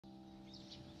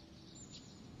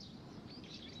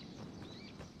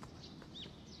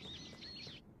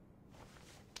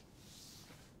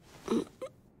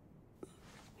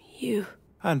you.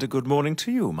 And a good morning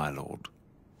to you, my lord.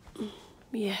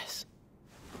 Yes.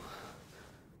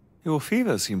 Your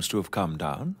fever seems to have come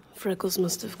down. Freckles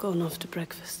must have gone off to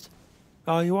breakfast.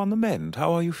 Are you on the mend?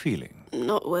 How are you feeling?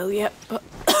 Not well yet, but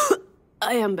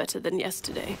I am better than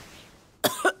yesterday.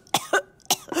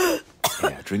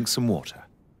 Here, drink some water.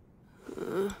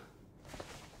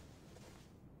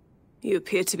 You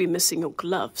appear to be missing your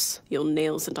gloves. Your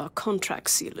nails and our contract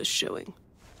seal is showing.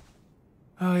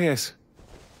 Ah, yes.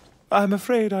 I'm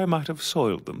afraid I might have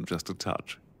soiled them just a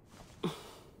touch.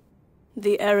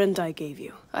 The errand I gave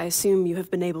you. I assume you have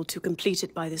been able to complete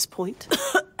it by this point?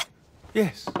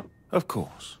 Yes, of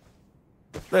course.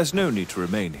 There's no need to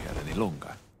remain here any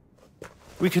longer.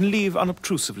 We can leave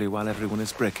unobtrusively while everyone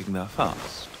is breaking their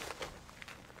fast.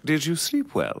 Did you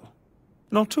sleep well?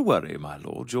 Not to worry, my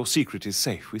lord. Your secret is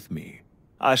safe with me.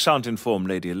 I shan't inform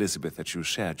Lady Elizabeth that you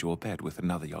shared your bed with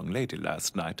another young lady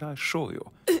last night, I assure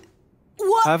you.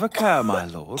 What? Have a care, my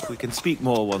lord. We can speak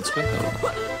more once we're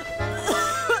home.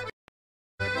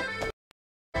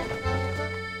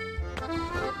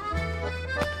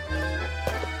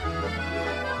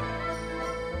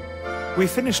 We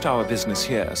finished our business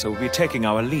here, so we'll be taking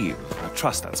our leave. I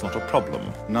trust that's not a problem.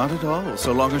 Not at all.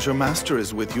 So long as your master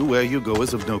is with you, where you go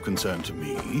is of no concern to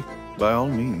me. By all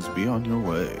means, be on your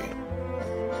way.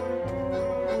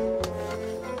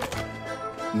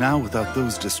 Now, without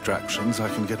those distractions, I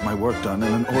can get my work done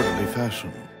in an orderly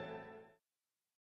fashion.